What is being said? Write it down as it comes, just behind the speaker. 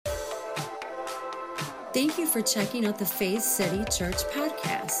Thank you for checking out the Faith City Church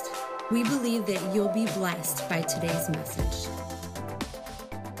podcast. We believe that you'll be blessed by today's message.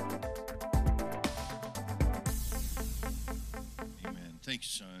 Amen. Thanks,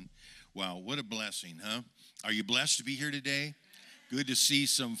 son. Wow, what a blessing, huh? Are you blessed to be here today? Good to see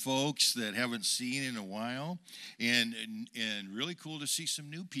some folks that haven't seen in a while, and really cool to see some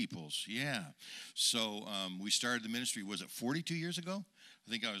new peoples. Yeah. So we started the ministry, was it 42 years ago? I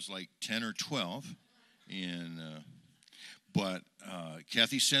think I was like 10 or 12. But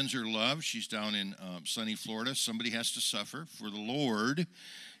Kathy sends her love. She's down in sunny Florida. Somebody has to suffer for the Lord,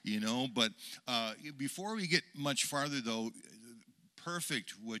 you know. But before we get much farther, though,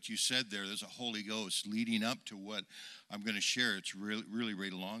 perfect what you said there. There's a Holy Ghost leading up to what I'm going to share. It's really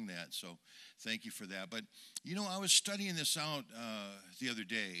right along that. So thank you for that. But, you know, I was studying this out the other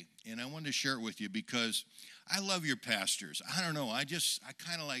day, and I wanted to share it with you because I love your pastors. I don't know. I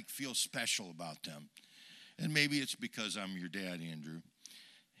kind of like feel special about them. And maybe it's because I'm your dad,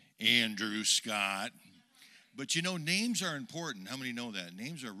 Andrew Scott. But, you know, names are important. How many know that?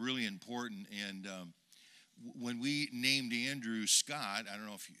 Names are really important. And when we named Andrew Scott, I don't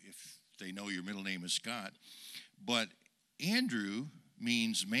know if they know your middle name is Scott, but Andrew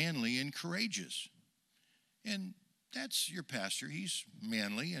means manly and courageous. And that's your pastor. He's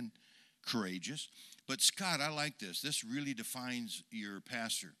manly and courageous. But Scott, I like this. This really defines your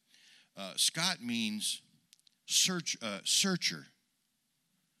pastor. Scott means searcher.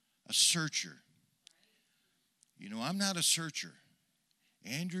 A searcher. You know, I'm not a searcher.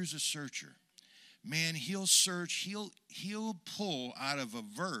 Andrew's a searcher. Man, he'll search, he'll pull out of a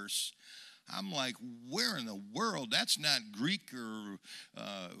verse. I'm like, where in the world? That's not Greek or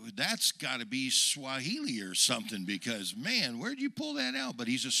that's got to be Swahili or something because, man, where'd you pull that out? But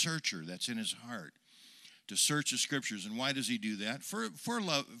he's a searcher. That's in his heart. To search the scriptures. And why does he do that? For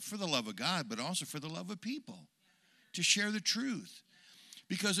the love of God, but also for the love of people. To share the truth.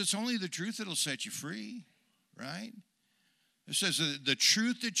 Because it's only the truth that'll set you free, right? It says the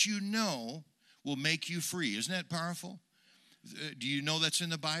truth that you know will make you free. Isn't that powerful? Do you know that's in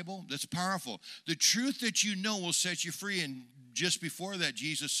the Bible? That's powerful. The truth that you know will set you free. And just before that,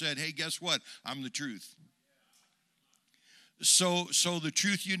 Jesus said, hey, guess what? I'm the truth. So the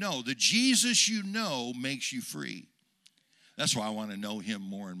truth you know, the Jesus you know makes you free. That's why I want to know him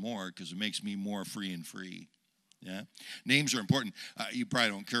more and more because it makes me more free and free. Yeah, names are important. You probably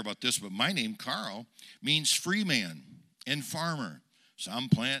don't care about this, but my name, Karl, means free man and farmer. So I'm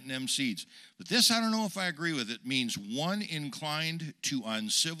planting them seeds. But this, I don't know if I agree with it, means one inclined to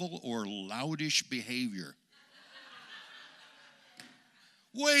uncivil or loudish behavior.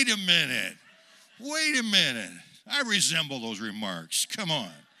 Wait a minute. I resemble those remarks. Come on.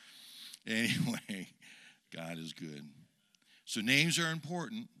 Anyway, God is good. So names are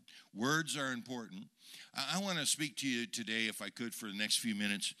important. Words are important. I want to speak to you today, if I could, for the next few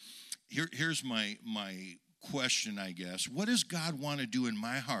minutes. Here's my question, I guess. What does God want to do in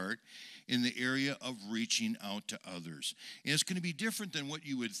my heart in the area of reaching out to others? And it's going to be different than what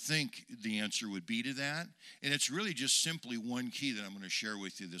you would think the answer would be to that. And it's really just simply one key that I'm going to share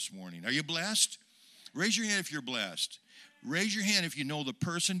with you this morning. Are you blessed? Raise your hand if you're blessed. Raise your hand if you know the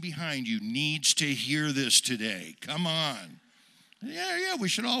person behind you needs to hear this today. Come on. Yeah, we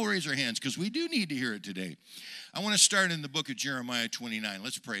should all raise our hands because we do need to hear it today. I want to start in the book of Jeremiah 29.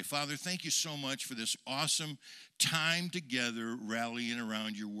 Let's pray. Father, thank you so much for this awesome time together rallying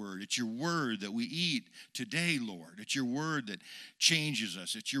around your word. It's your word that we eat today, Lord. It's your word that changes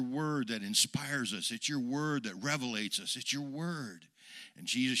us. It's your word that inspires us. It's your word that revelates us. It's your word. And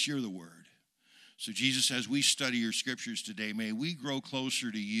Jesus, you're the word. So Jesus, as we study your scriptures today, may we grow closer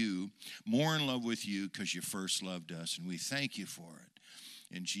to you, more in love with you because you first loved us. And we thank you for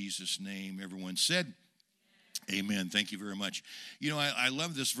it. In Jesus' name, everyone said, amen. Thank you very much. You know, I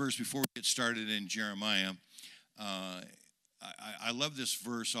love this verse before we get started in Jeremiah. I love this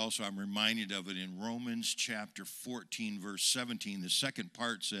verse also. I'm reminded of it in Romans chapter 14, verse 17. The second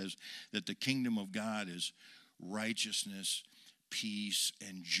part says that the kingdom of God is righteousness, peace,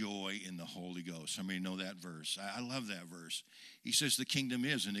 and joy in the Holy Ghost. How many know that verse? I love that verse. He says the kingdom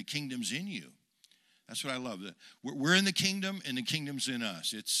is, and the kingdom's in you. That's what I love. We're in the kingdom, and the kingdom's in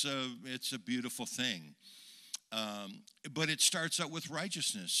us. It's a beautiful thing. But it starts out with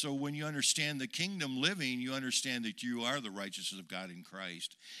righteousness. So when you understand the kingdom living, you understand that you are the righteousness of God in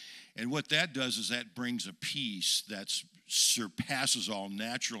Christ. And what that does is that brings a peace that surpasses all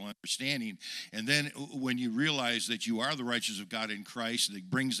natural understanding. And then when you realize that you are the righteousness of God in Christ, it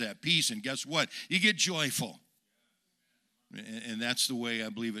brings that peace. And guess what? You get joyful. And that's the way I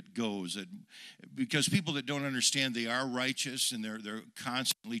believe it goes. Because people that don't understand they are righteous, and they're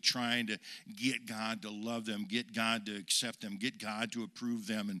constantly trying to get God to love them, get God to accept them, get God to approve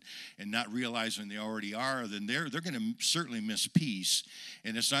them, and not realizing they already are, then they're going to certainly miss peace,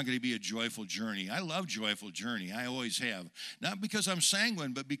 and it's not going to be a joyful journey. I love joyful journey. I always have. Not because I'm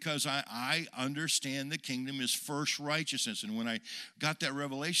sanguine, but because I understand the kingdom is first righteousness. And when I got that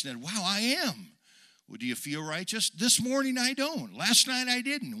revelation that, wow, I am. Well, do you feel righteous? This morning I don't. Last night I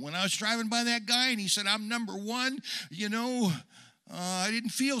didn't. When I was driving by that guy and he said, I'm number one, I didn't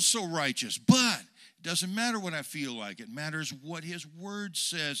feel so righteous. But it doesn't matter what I feel like. It matters what his word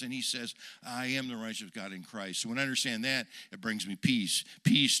says. And he says, I am the righteous of God in Christ. So when I understand that, it brings me peace.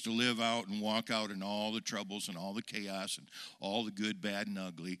 Peace to live out and walk out in all the troubles and all the chaos and all the good, bad, and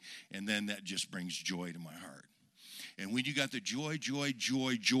ugly. And then that just brings joy to my heart. And when you got the joy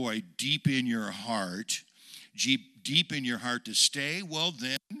deep in your heart, deep in your heart to stay, well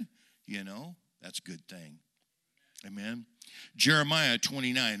then, that's a good thing. Amen. Jeremiah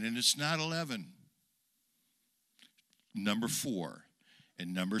 29, and it's not 11. Number 4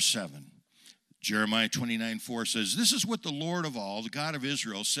 and number 7. Jeremiah 29:4 says, this is what the Lord of all, the God of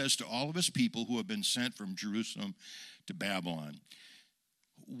Israel, says to all of his people who have been sent from Jerusalem to Babylon.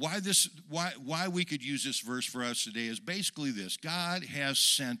 Why we could use this verse for us today is basically this. God has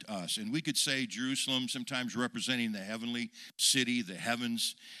sent us. And we could say Jerusalem, sometimes representing the heavenly city, the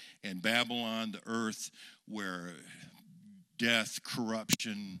heavens, and Babylon, the earth, where death,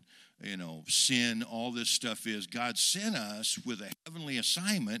 corruption, sin, all this stuff is. God sent us with a heavenly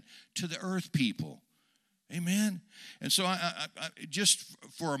assignment to the earth people. Amen. And so I just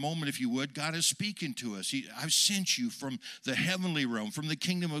for a moment, if you would, God is speaking to us. I've sent you from the heavenly realm, from the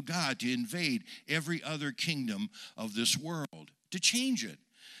kingdom of God, to invade every other kingdom of this world, to change it.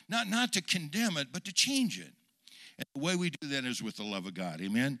 Not to condemn it, but to change it. And the way we do that is with the love of God.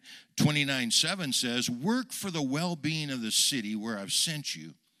 Amen. 29:7 says, work for the well-being of the city where I've sent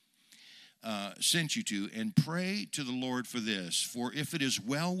you to, and pray to the Lord for this. For if it is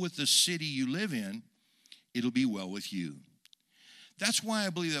well with the city you live in, it'll be well with you. That's why I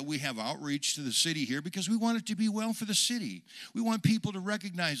believe that we have outreach to the city here, because we want it to be well for the city. We want people to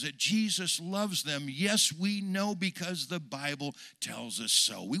recognize that Jesus loves them. Yes, we know because the Bible tells us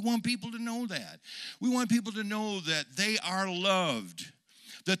so. We want people to know that. We want people to know that they are loved,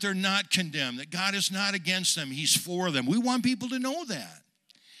 that they're not condemned, that God is not against them, he's for them. We want people to know that.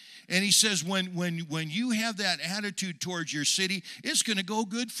 And he says when you have that attitude towards your city, it's going to go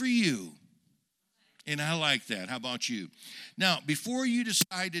good for you. And I like that. How about you? Now, before you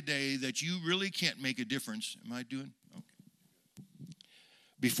decide today that you really can't make a difference, am I doing? Okay.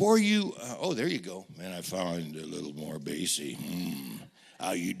 Before you, there you go. Man, I found a little more bassy.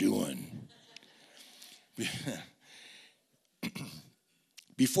 How you doing?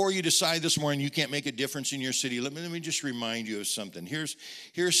 Before you decide this morning you can't make a difference in your city, let me just remind you of something. Here's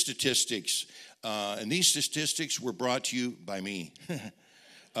statistics, and these statistics were brought to you by me.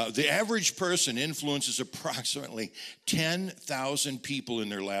 The average person influences approximately 10,000 people in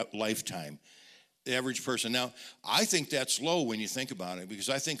their lifetime. The average person. Now, I think that's low when you think about it, because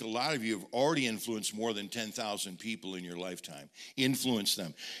I think a lot of you have already influenced more than 10,000 people in your lifetime. Influence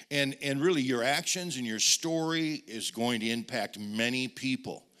them. And really, your actions and your story is going to impact many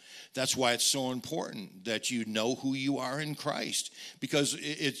people. That's why it's so important that you know who you are in Christ, because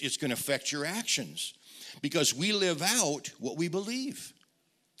it's going to affect your actions. Because we live out what we believe.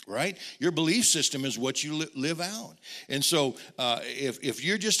 Right? Your belief system is what you live out. And so if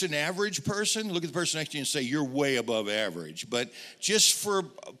you're just an average person, look at the person next to you and say, you're way above average. But just for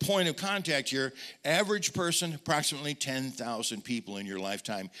a point of contact here, average person, approximately 10,000 people in your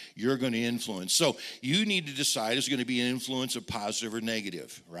lifetime, you're going to influence. So you need to decide, is it going to be an influence of positive or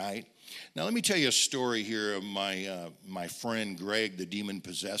negative, right? Now let me tell you a story here of my friend Greg, the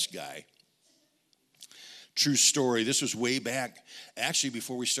demon-possessed guy. True story. This was way back, actually,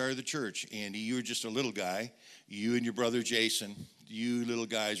 before we started the church. Andy, you were just a little guy. You and your brother Jason, you little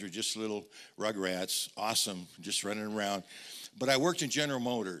guys were just little rugrats. Awesome, just running around. But I worked in General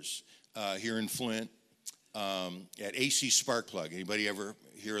Motors here in Flint at AC Spark Plug. Anybody ever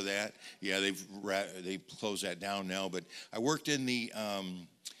hear of that? Yeah, they've closed that down now. But I worked in the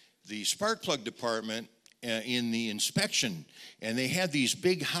spark plug department in the inspection, and they had these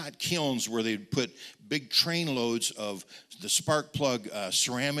big hot kilns where they'd put big train loads of the spark plug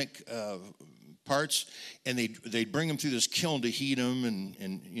ceramic parts, and they'd bring them through this kiln to heat them and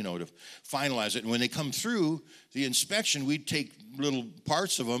to finalize it. And when they come through the inspection, we'd take little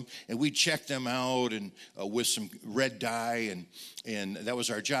parts of them and we'd check them out and with some red dye, and that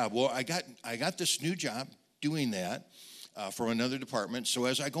was our job. Well, I got this new job doing that. from another department. So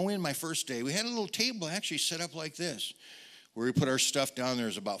as I go in my first day, we had a little table actually set up like this, where we put our stuff down.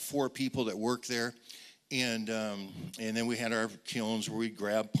 There's about 4 people that work there. And then we had our kilns where we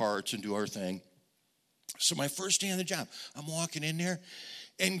grab parts and do our thing. So my first day on the job, I'm walking in there,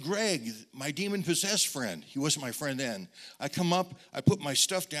 and Greg, my demon-possessed friend, he wasn't my friend then. I come up, I put my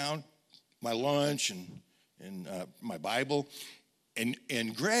stuff down, my lunch and my Bible,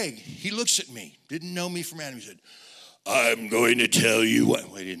 and Greg, he looks at me, didn't know me from Adam. He said, I'm going to tell you what.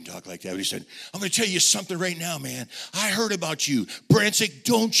 Well, he didn't talk like that, but he said, I'm going to tell you something right now, man. I heard about you. Barancik,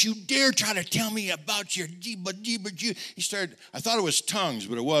 don't you dare try to tell me about your He started, I thought it was tongues,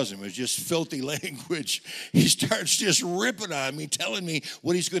 but it wasn't. It was just filthy language. He starts just ripping on me, telling me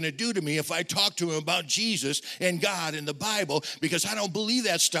what he's going to do to me if I talk to him about Jesus and God and the Bible, because I don't believe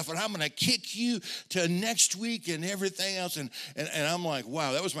that stuff, and I'm going to kick you to next week and everything else. And I'm like,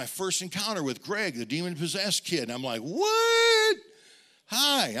 wow, that was my first encounter with Greg, the demon-possessed kid. And I'm like, what?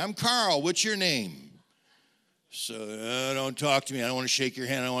 Hi, I'm Karl. What's your name? So don't talk to me. I don't want to shake your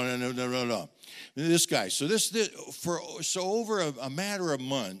hand. I don't want to no. This guy. So over a matter of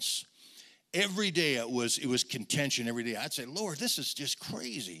months, every day it was contention. Every day I'd say, Lord, this is just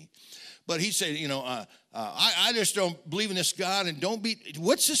crazy. But he said, I just don't believe in this God, and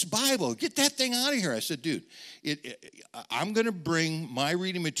what's this Bible? Get that thing out of here. I said, dude, I'm going to bring my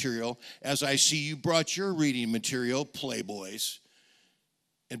reading material as I see you brought your reading material, Playboys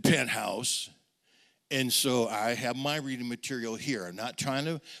and Penthouse. And so I have my reading material here. I'm not trying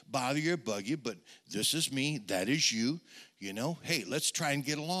to bother you or bug you, but this is me. That is you. Hey, let's try and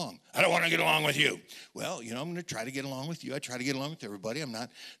get along. I don't want to get along with you. Well, I'm going to try to get along with you. I try to get along with everybody. I'm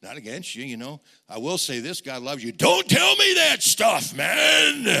not against you, I will say this, God loves you. Don't tell me that stuff,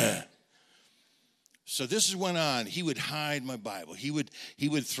 man. So this went on. He would hide my Bible. He would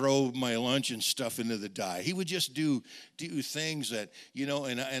throw my lunch and stuff into the dye. He would just do things that,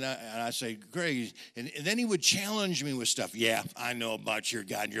 and I say, Greg, and then he would challenge me with stuff. Yeah, I know about your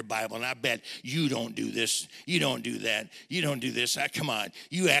God and your Bible, and I bet you don't do this, you don't do that, you don't do this. Come on,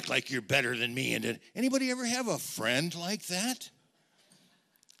 you act like you're better than me. And did anybody ever have a friend like that?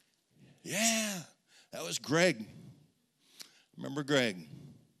 Yeah, that was Greg. Remember Greg?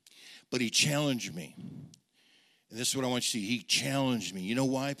 But he challenged me. And this is what I want you to see. He challenged me. You know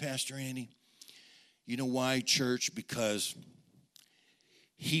why, Pastor Andy? You know why, church? Because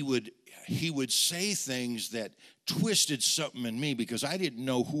he would say things that twisted something in me, because I didn't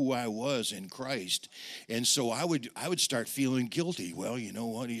know who I was in Christ. And so I would start feeling guilty. Well, you know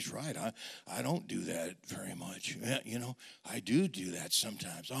what? He's right. I don't do that very much. I do that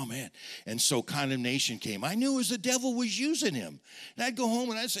sometimes. Oh, man. And so condemnation came. I knew it was the devil was using him. And I'd go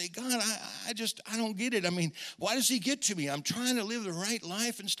home and I'd say, God, I don't get it. I mean, why does he get to me? I'm trying to live the right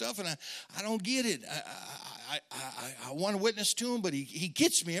life and stuff, and I don't get it. I want to witness to him, but he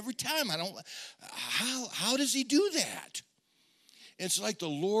gets me every time. How does he do that? It's like the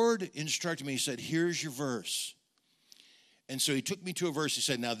Lord instructed me. He said, here's your verse. And so he took me to a verse. He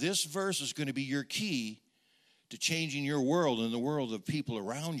said, now this verse is going to be your key to changing your world and the world of people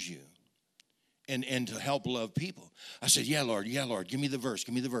around you, and to help love people. I said, yeah, Lord, give me the verse.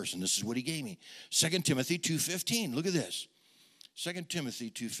 And this is what he gave me. 2 Timothy 2:15. Look at this. 2 Timothy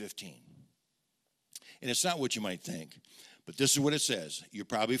 2:15. And it's not what you might think, but this is what it says. You're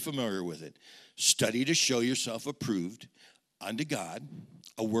probably familiar with it. Study to show yourself approved unto God,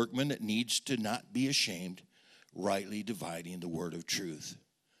 a workman that needs to not be ashamed, rightly dividing the word of truth.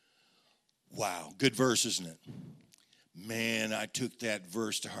 Wow, good verse, isn't it? Man, I took that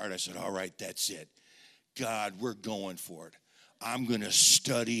verse to heart. I said, all right, that's it. God, we're going for it. I'm going to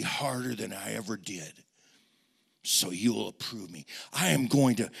study harder than I ever did, so you'll approve me. I'm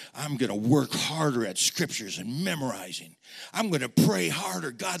going to work harder at scriptures and memorizing. I'm going to pray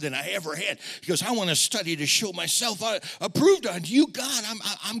harder, God, than I ever had, because I want to study to show myself approved unto you, God.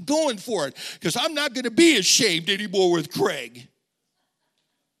 I'm going for it, because I'm not going to be ashamed anymore with Craig.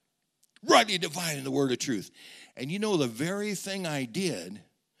 Rightly dividing the word of truth. And the very thing I did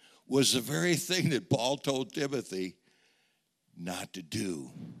was the very thing that Paul told Timothy not to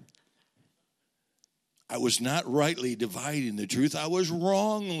do. I was not rightly dividing the truth. I was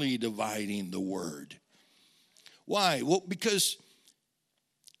wrongly dividing the word. Why? Well, because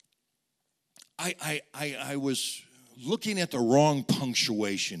I was looking at the wrong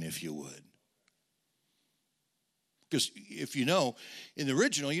punctuation, if you would. Because if you know, in the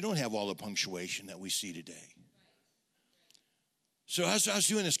original, you don't have all the punctuation that we see today. So as I was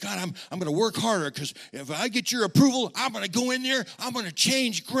doing this, God, I'm going to work harder, because if I get your approval, I'm going to go in there, I'm going to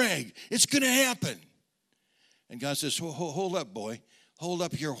change Greg. It's going to happen. And God says, hold up, boy. Hold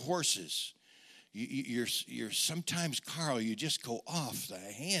up your horses. you're sometimes, Carl, you just go off the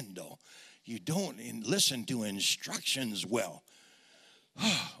handle. You don't listen to instructions well.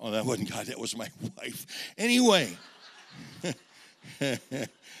 Oh, that wasn't God. That was my wife. Anyway.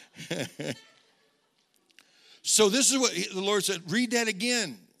 So this is what the Lord said. Read that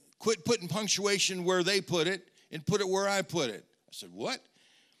again. Quit putting punctuation where they put it and put it where I put it. I said, what?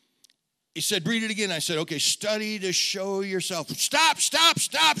 He said, read it again. I said, okay, study to show yourself. Stop.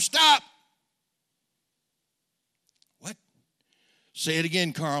 What? Say it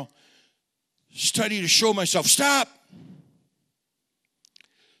again, Carl. Study to show myself. Stop.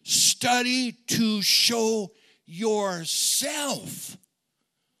 Study to show yourself.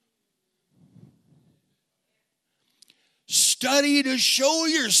 Study to show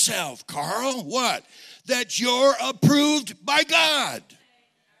yourself, Carl. What? That you're approved by God.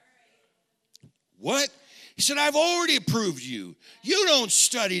 What? He said, I've already approved you. You don't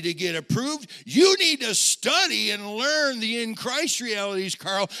study to get approved. You need to study and learn the in Christ realities,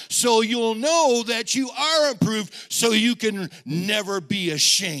 Carl, so you'll know that you are approved, so you can never be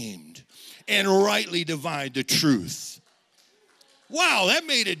ashamed and rightly divide the truth. Wow, that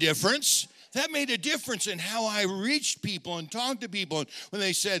made a difference. That made a difference in how I reached people and talked to people. And when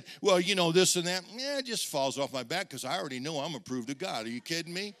they said, well, you know, this and that, it just falls off my back because I already know I'm approved of God. Are you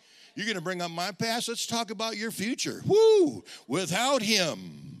kidding me? You're going to bring up my past? Let's talk about your future. Woo! Without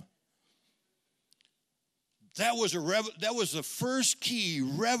him. That was the first key,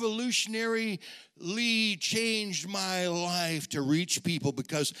 revolutionarily changed my life to reach people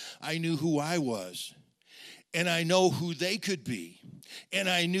because I knew who I was. And I know who they could be. And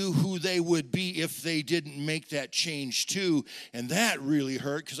I knew who they would be if they didn't make that change too. And that really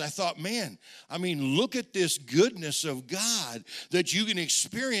hurt because I thought, man, I mean, look at this goodness of God that you can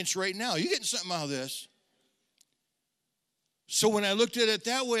experience right now. You getting something out of this? So when I looked at it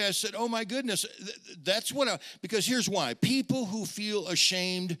that way, I said, oh my goodness, that's what because here's why. People who feel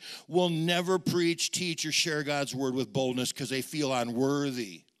ashamed will never preach, teach, or share God's word with boldness because they feel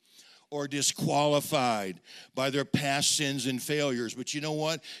unworthy or disqualified by their past sins and failures. But you know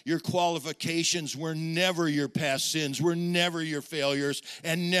what? Your qualifications were never your past sins, were never your failures,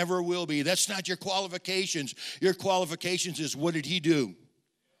 and never will be. That's not your qualifications. Your qualifications is, what did he do?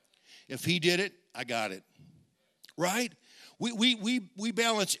 If he did it, I got it. Right? We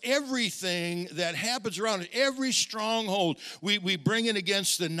balance everything that happens around it, every stronghold. We bring it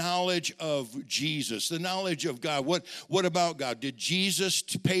against the knowledge of Jesus, the knowledge of God. What about God? Did Jesus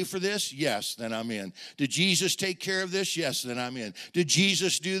pay for this? Yes, then I'm in. Did Jesus take care of this? Yes, then I'm in. Did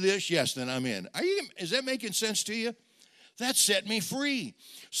Jesus do this? Yes, then I'm in. Is that making sense to you? That set me free.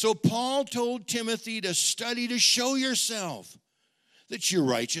 So Paul told Timothy to study to show yourself that you're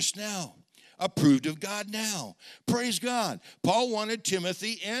righteous now. Approved of God now. Praise God. Paul wanted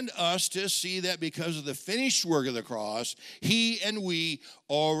Timothy and us to see that because of the finished work of the cross, he and we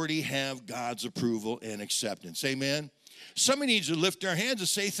already have God's approval and acceptance. Amen? Somebody needs to lift their hands and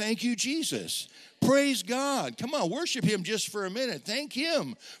say, thank you, Jesus. Praise God. Come on, worship him just for a minute. Thank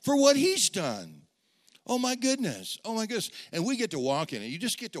him for what he's done. Oh, my goodness. Oh, my goodness. And we get to walk in it. You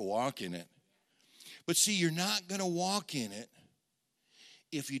just get to walk in it. But see, you're not going to walk in it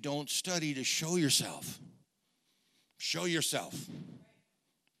if you don't study to show yourself. Show yourself.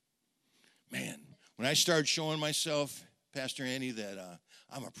 Man, when I started showing myself, Pastor Andy, that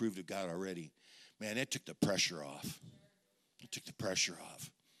I'm approved of God already, man, it took the pressure off. It took the pressure off.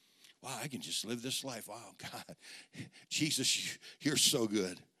 Wow, I can just live this life. Wow, God. Jesus, you're so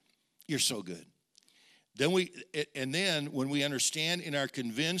good. You're so good. Then when we understand and are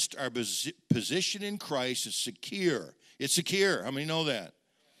convinced our position in Christ is secure. It's secure. How many know that?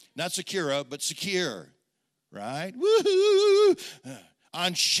 Not secura, but secure, right? Woo-hoo!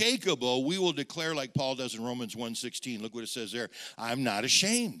 Unshakable, we will declare like Paul does in Romans 1:16. Look what it says there. I'm not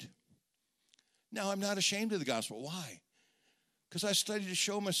ashamed. No, I'm not ashamed of the gospel. Why? Because I studied to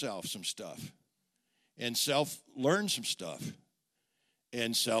show myself some stuff and self-learn some stuff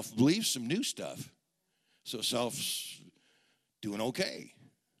and self-believe some new stuff. So self's doing okay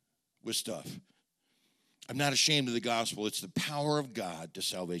with stuff. I'm not ashamed of the gospel. It's the power of God to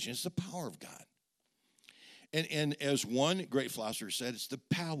salvation. It's the power of God. And as one great philosopher said, it's the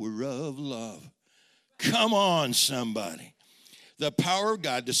power of love. Come on, somebody. The power of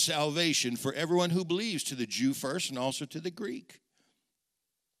God to salvation for everyone who believes, to the Jew first and also to the Greek.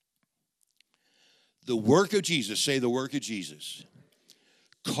 The work of Jesus, say the work of Jesus,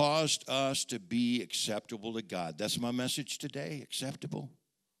 caused us to be acceptable to God. That's my message today, acceptable.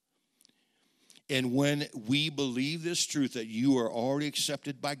 And when we believe this truth that you are already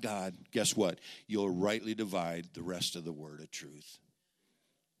accepted by God, guess what? You'll rightly divide the rest of the word of truth.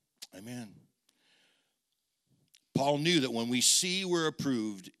 Amen. Paul knew that when we see we're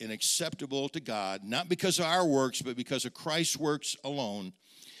approved and acceptable to God, not because of our works, but because of Christ's works alone,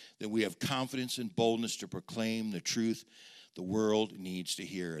 that we have confidence and boldness to proclaim the truth the world needs to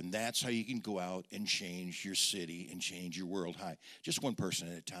hear. And that's how you can go out and change your city and change your world. Hi, just one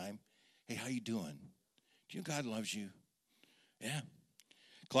person at a time. Hey, how you doing? Do you know God loves you? Yeah.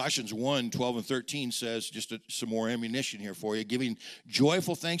 Colossians 1:12-13 says, just some more ammunition here for you, giving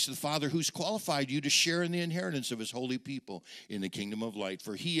joyful thanks to the Father who's qualified you to share in the inheritance of his holy people in the kingdom of light.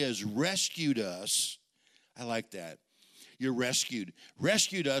 For he has rescued us. I like that. You're rescued.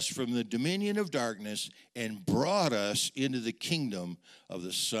 Rescued us from the dominion of darkness and brought us into the kingdom of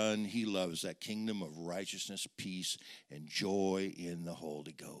the Son he loves, that kingdom of righteousness, peace, and joy in the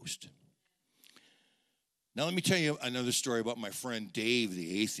Holy Ghost. Now, let me tell you another story about my friend Dave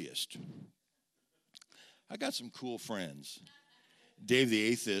the atheist. I got some cool friends. Dave the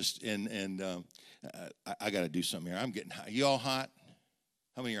atheist, and I got to do something here. I'm getting hot. You all hot?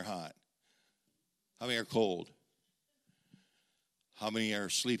 How many are hot? How many are cold? How many are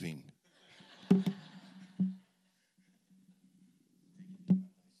sleeping?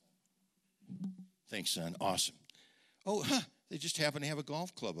 Thanks, son. Awesome. Oh, they just happen to have a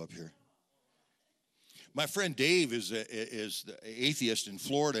golf club up here. My friend Dave is the atheist in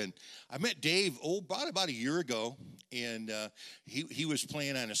Florida, and I met Dave about a year ago, and he was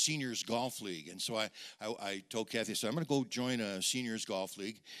playing on a seniors golf league, and so I told Kathy, I said, I'm going to go join a seniors golf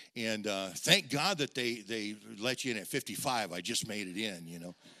league, and thank God that they let you in at 55. I just made it in, you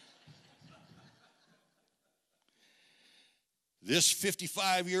know. This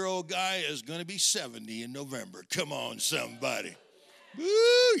 55-year-old guy is going to be 70 in November. Come on, somebody.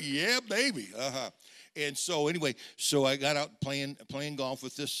 Woo, yeah, baby. And so anyway, I got out playing golf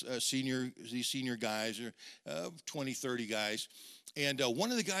with these senior guys, or 20, 30 guys. And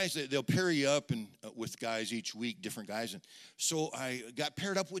one of the guys, they'll pair you up with guys each week, different guys. And so I got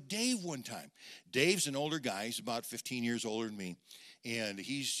paired up with Dave one time. Dave's an older guy. He's about 15 years older than me. And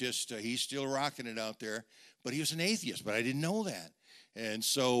he's still rocking it out there. But he was an atheist, but I didn't know that. And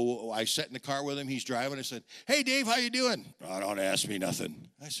so I sat in the car with him. He's driving. I said, hey, Dave, how you doing? Oh, don't ask me nothing.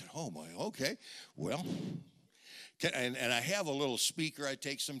 I said, oh, my, okay. Well, and I have a little speaker I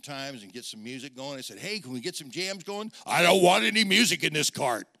take sometimes and get some music going. I said, hey, can we get some jams going? I don't want any music in this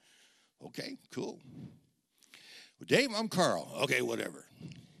cart. Okay, cool. Well, Dave, I'm Karl. Okay, whatever.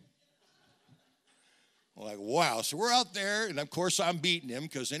 Like, wow. So we're out there, and, of course, I'm beating him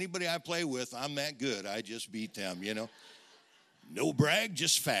because anybody I play with, I'm that good. I just beat them, you know. No brag,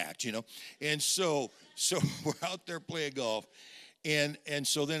 just fact, you know. And so we're out there playing golf. And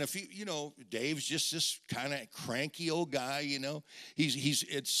so then Dave's just this kind of cranky old guy, you know.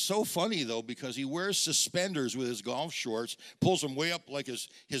 It's so funny, though, because he wears suspenders with his golf shorts, pulls them way up like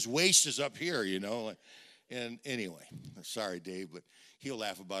his waist is up here, you know. And anyway, sorry, Dave, but he'll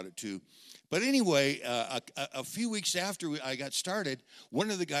laugh about it too. But anyway, a few weeks after I got started, one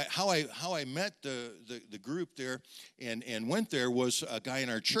of the guys, how I met the group there and went there was a guy in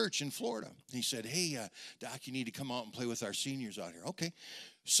our church in Florida. He said, hey, Doc, you need to come out and play with our seniors out here. Okay.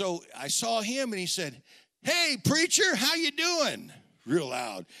 So I saw him, and he said, hey, preacher, how you doing? Real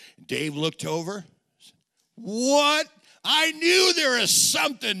loud. Dave looked over. What? I knew there was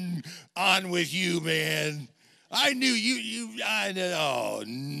something on with you, man. I knew oh,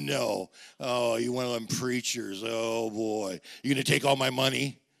 no. Oh, you're one of them preachers. Oh, boy. You going to take all my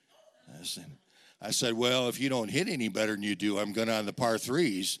money? I said, well, if you don't hit any better than you do, I'm going on the par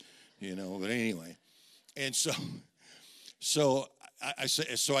threes, you know. But anyway. And so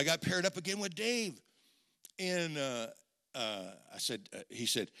I got paired up again with Dave. And he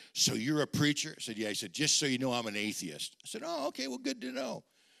said, so you're a preacher? I said, yeah. He said, just so you know, I'm an atheist. I said, oh, okay, well, good to know.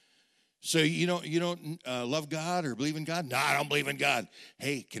 So you don't love God or believe in God? No, I don't believe in God.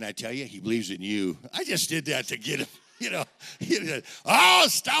 Hey, can I tell you? He believes in you. I just did that to get him, you know. Oh,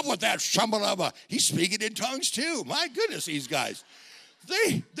 stop with that shamalaba. He's speaking in tongues too. My goodness, these guys.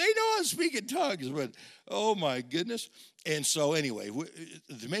 They know how to speak in tongues, but oh my goodness. And so anyway,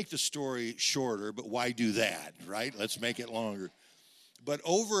 to make the story shorter, but why do that, right? Let's make it longer. But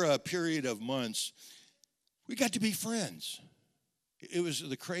over a period of months, we got to be friends. It was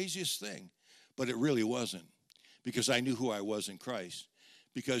the craziest thing, but it really wasn't, because I knew who I was in Christ.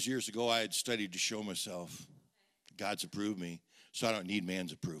 Because years ago I had studied to show myself. God's approved me, so I don't need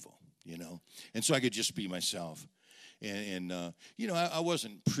man's approval, you know. And so I could just be myself. And I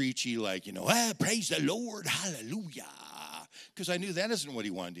wasn't preachy like, praise the Lord, hallelujah, because I knew that isn't what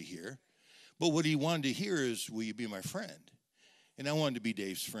he wanted to hear. But what he wanted to hear is, will you be my friend? And I wanted to be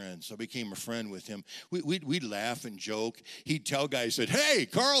Dave's friend, so I became a friend with him. We'd laugh and joke. He'd tell guys that, hey,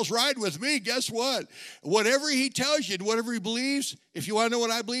 Carl's riding with me. Guess what? Whatever he tells you and whatever he believes, if you want to know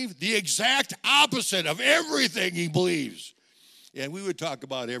what I believe, the exact opposite of everything he believes. And we would talk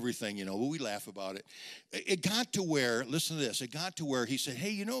about everything, but we laugh about it. It got to where, listen to this, it got to where he said,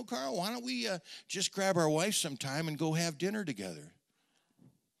 hey, Carl, why don't we just grab our wife sometime and go have dinner together?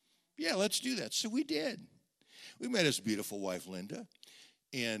 Yeah, let's do that. So we did. We met his beautiful wife, Linda,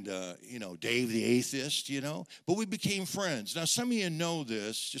 and, Dave the atheist, But we became friends. Now, some of you know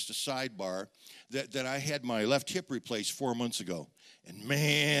this, just a sidebar, that I had my left hip replaced 4 months ago. And,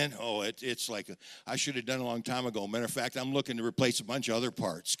 man, it's like I should have done a long time ago. Matter of fact, I'm looking to replace a bunch of other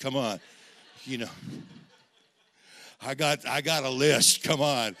parts. Come on. I got a list. Come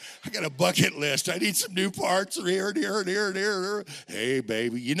on. I got a bucket list. I need some new parts here and here and here and here. Hey,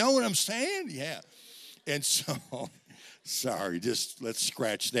 baby. You know what I'm saying? Yeah. And so, sorry, just let's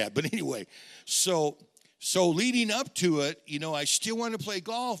scratch that. But anyway, so leading up to it, I still wanted to play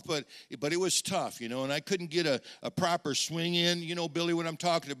golf, but it was tough, and I couldn't get a proper swing in. Billy, what I'm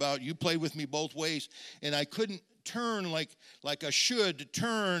talking about, you played with me both ways, and I couldn't turn like I should to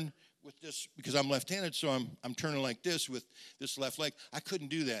turn with this, because I'm left-handed, so I'm turning like this with this left leg. I couldn't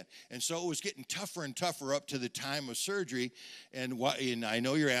do that. And so it was getting tougher and tougher up to the time of surgery. And I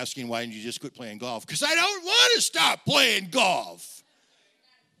know you're asking, why didn't you just quit playing golf? Because I don't want to stop playing golf.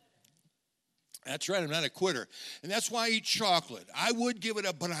 That's right, I'm not a quitter. And that's why I eat chocolate. I would give it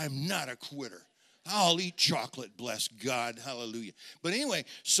up, but I'm not a quitter. I'll eat chocolate, bless God, hallelujah. But anyway,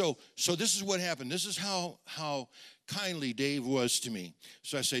 so this is what happened. This is how kindly Dave was to me.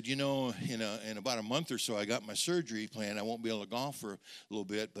 So I said, in about a month or so, I got my surgery planned. I won't be able to golf for a little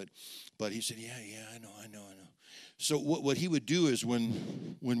bit, but he said, yeah, I know. So what he would do is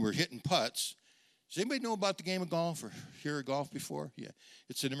when we're hitting putts, does anybody know about the game of golf or hear of golf before? Yeah,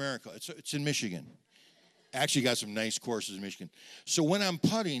 it's in America. It's in Michigan. Actually got some nice courses in Michigan. So when I'm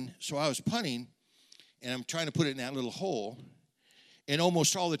putting, I was putting, and I'm trying to put it in that little hole, and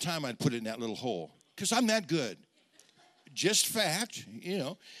almost all the time I'd put it in that little hole because I'm that good. Just fact,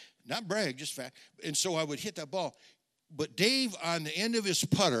 not brag, just fact. And so I would hit that ball. But Dave, on the end of his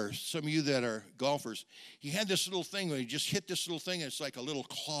putter, some of you that are golfers, he had this little thing where he just hit this little thing, and it's like a little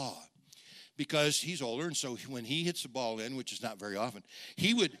claw. Because he's older, and so when he hits the ball in, which is not very often,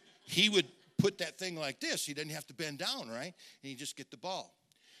 he would put that thing like this. He didn't have to bend down, right? And he'd just get the ball.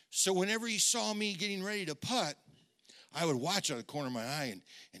 So whenever he saw me getting ready to putt, I would watch out of the corner of my eye,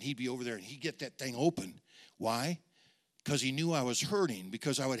 and he'd be over there, and he'd get that thing open. Why? Because he knew I was hurting,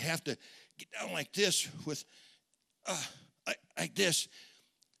 because I would have to get down like this with, like this,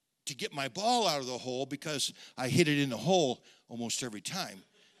 to get my ball out of the hole, because I hit it in the hole almost every time,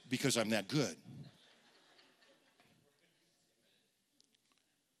 because I'm that good.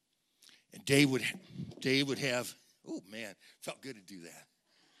 And Dave would have, oh man, felt good to do that.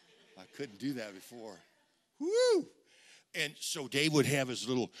 I couldn't do that before. Woo! And so Dave would have his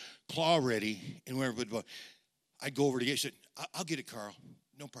little claw ready, and wherever I'd go over to get it. He said, I'll get it, Carl.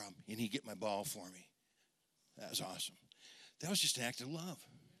 No problem. And he'd get my ball for me. That was awesome. That was just an act of love,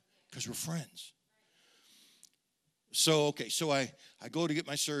 because we're friends. So I go to get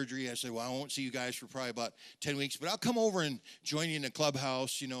my surgery. I said, well, I won't see you guys for probably about 10 weeks, but I'll come over and join you in the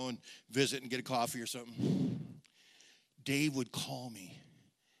clubhouse, and visit and get a coffee or something. Dave would call me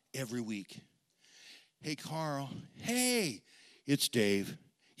every week. Hey, Carl. Hey, it's Dave.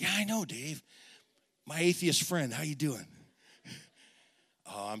 Yeah, I know, Dave. My atheist friend. How you doing?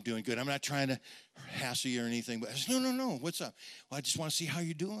 Oh, I'm doing good. I'm not trying to hassle you or anything, but I said, no. What's up? Well, I just want to see how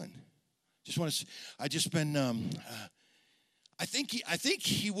you're doing. I think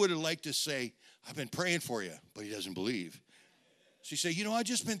he would have liked to say, I've been praying for you, but he doesn't believe. So he said, I've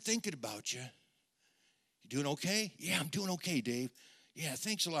just been thinking about you. You doing okay? Yeah, I'm doing okay, Dave. Yeah,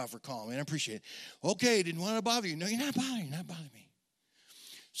 thanks a lot for calling, man. I appreciate it. Okay, didn't want to bother you. No, you're not bothering me.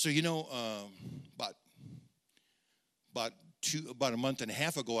 So, about a month and a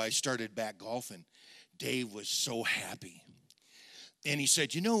half ago, I started back golfing. Dave was so happy. And he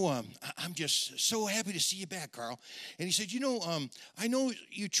said, I'm just so happy to see you back, Carl. And he said, I know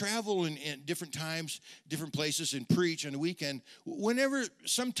you travel in different times, different places, and preach on the weekend. Whenever,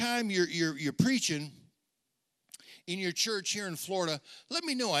 sometime you're preaching in your church here in Florida, let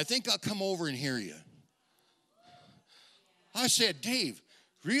me know. I think I'll come over and hear you. I said, Dave,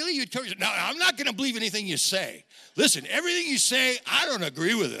 really? No, I'm not going to believe anything you say. Listen, everything you say, I don't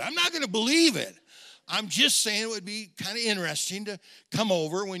agree with it. I'm not going to believe it. I'm just saying it would be kind of interesting to come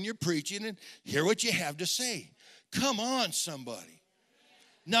over when you're preaching and hear what you have to say. Come on, somebody.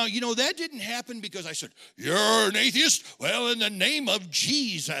 Now, that didn't happen because I said, you're an atheist? Well, in the name of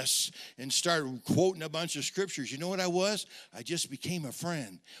Jesus. And started quoting a bunch of scriptures. You know what I was? I just became a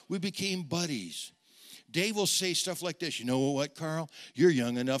friend. We became buddies. Dave will say stuff like this. You know what, Carl? You're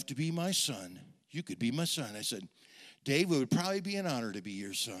young enough to be my son. You could be my son. I said, Dave, it would probably be an honor to be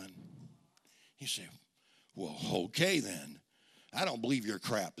your son. He said, well, okay then. I don't believe your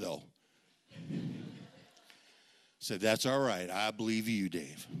crap, though. Said, that's all right. I believe you,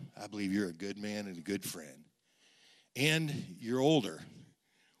 Dave. I believe you're a good man and a good friend. And you're older.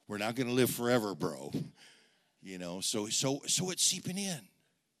 We're not going to live forever, bro. So it's seeping in.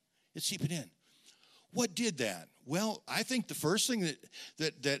 It's seeping in. What did that? Well, I think the first thing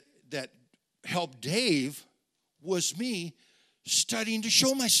that helped Dave was me studying to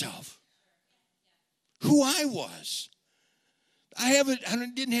show myself who I was. I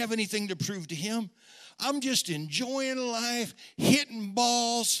didn't have anything to prove to him. I'm just enjoying life, hitting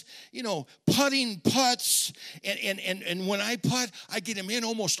balls, putting putts. And when I putt, I get them in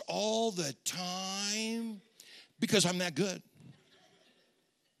almost all the time because I'm that good.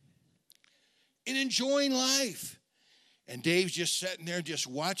 And enjoying life. And Dave's just sitting there just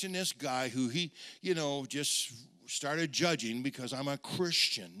watching this guy who he, just started judging because I'm a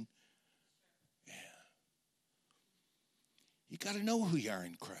Christian. Yeah. You got to know who you are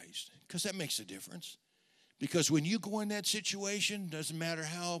in Christ because that makes a difference. Because when you go in that situation, doesn't matter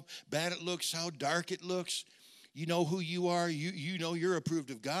how bad it looks, how dark it looks, you know who you are. You know you're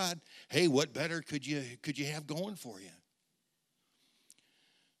approved of God. Hey, what better could you have going for you?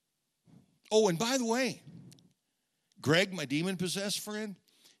 Oh, and by the way, Greg, my demon-possessed friend,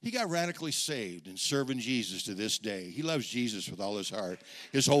 he got radically saved and serving Jesus to this day. He loves Jesus with all his heart,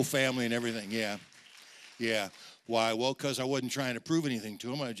 his whole family and everything. Yeah. Why? Well, because I wasn't trying to prove anything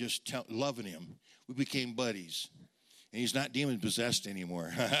to him. I was just loving him. We became buddies. And he's not demon-possessed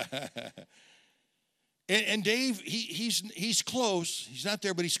anymore. and Dave, he's close. He's not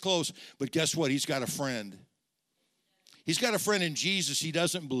there, but he's close. But guess what? He's got a friend. He's got a friend in Jesus he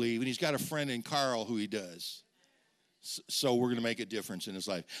doesn't believe, and he's got a friend in Karl who he does. So we're going to make a difference in his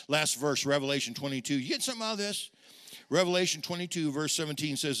life. Last verse, Revelation 22. You get something out of this? Revelation 22, verse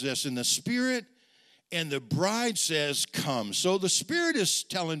 17 says this, and the Spirit and the bride says, come. So the Spirit is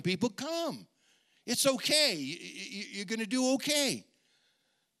telling people, come. It's okay. You're going to do okay.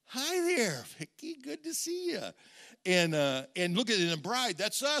 Hi there, Vicky. Good to see you. And look at it, the bride,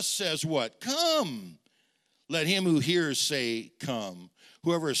 that's us, says what? Come. Let him who hears say, come.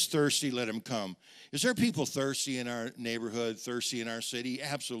 Whoever is thirsty, let him come. Is there people thirsty in our neighborhood, thirsty in our city?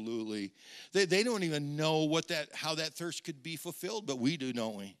 Absolutely. They don't even know how that thirst could be fulfilled, but we do,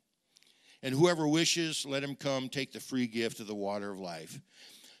 don't we? And whoever wishes, let him come, take the free gift of the water of life.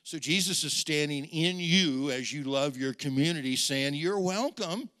 So Jesus is standing in you as you love your community, saying, you're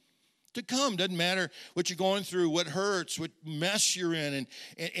welcome to come. Doesn't matter what you're going through, what hurts, what mess you're in.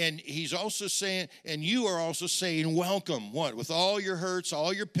 And he's also saying, and you are also saying, welcome. What? With all your hurts,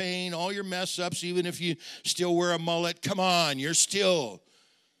 all your pain, all your mess ups, even if you still wear a mullet, come on, you're still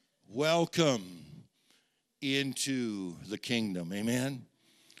welcome into the kingdom. Amen?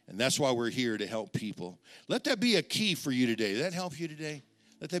 And that's why we're here, to help people. Let that be a key for you today. Did that help you today?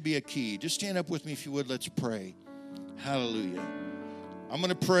 Let that be a key. Just stand up with me if you would. Let's pray. Hallelujah. I'm going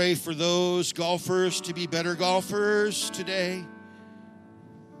to pray for those golfers to be better golfers today.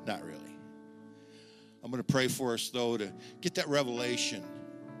 Not really. I'm going to pray for us, though, to get that revelation.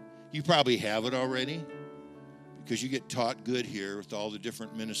 You probably have it already because you get taught good here with all the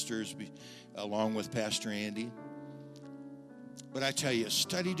different ministers along with Pastor Andy. But I tell you,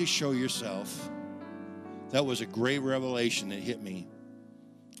 study to show yourself. That was a great revelation that hit me.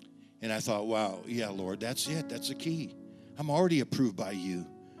 And I thought, wow, yeah, Lord, that's it. That's the key. I'm already approved by you.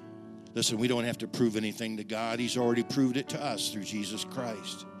 Listen, we don't have to prove anything to God. He's already proved it to us through Jesus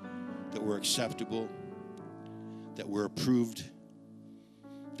Christ, that we're acceptable, that we're approved,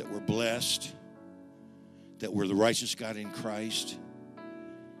 that we're blessed, that we're the righteous God in Christ.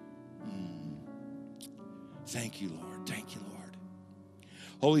 Thank you, Lord. Thank you, Lord.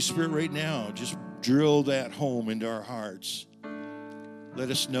 Holy Spirit, right now, just drill that home into our hearts. Let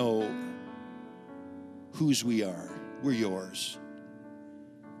us know whose we are. We're yours.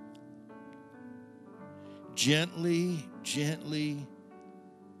 Gently,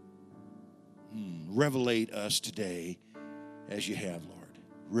 revelate us today as you have, Lord.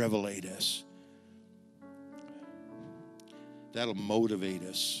 Revelate us. That'll motivate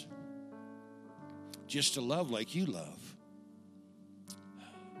us just to love like you love.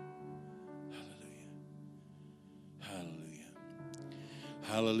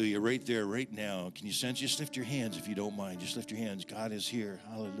 Hallelujah. Right there, right now. Can you sense? Just lift your hands if you don't mind. Just lift your hands. God is here.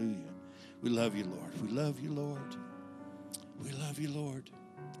 Hallelujah. We love you, Lord. We love you, Lord. We love you, Lord.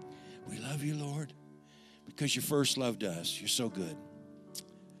 We love you, Lord. Because you first loved us. You're so good.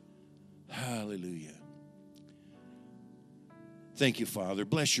 Hallelujah. Thank you, Father.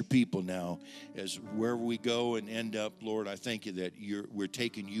 Bless your people now as wherever we go and end up, Lord, I thank you that we're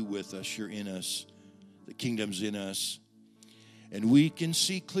taking you with us. You're in us. The kingdom's in us. And we can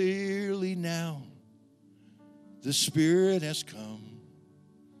see clearly now the Spirit has come.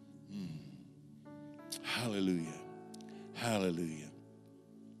 Hallelujah. Hallelujah.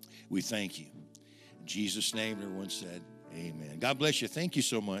 We thank you. In Jesus' name, everyone said, amen. God bless you. Thank you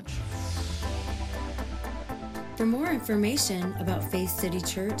so much. For more information about Faith City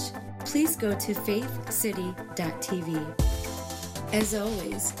Church, please go to faithcity.tv. As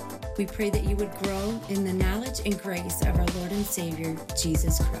always, we pray that you would grow in the knowledge and grace of our Lord and Savior,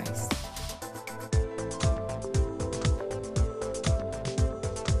 Jesus Christ.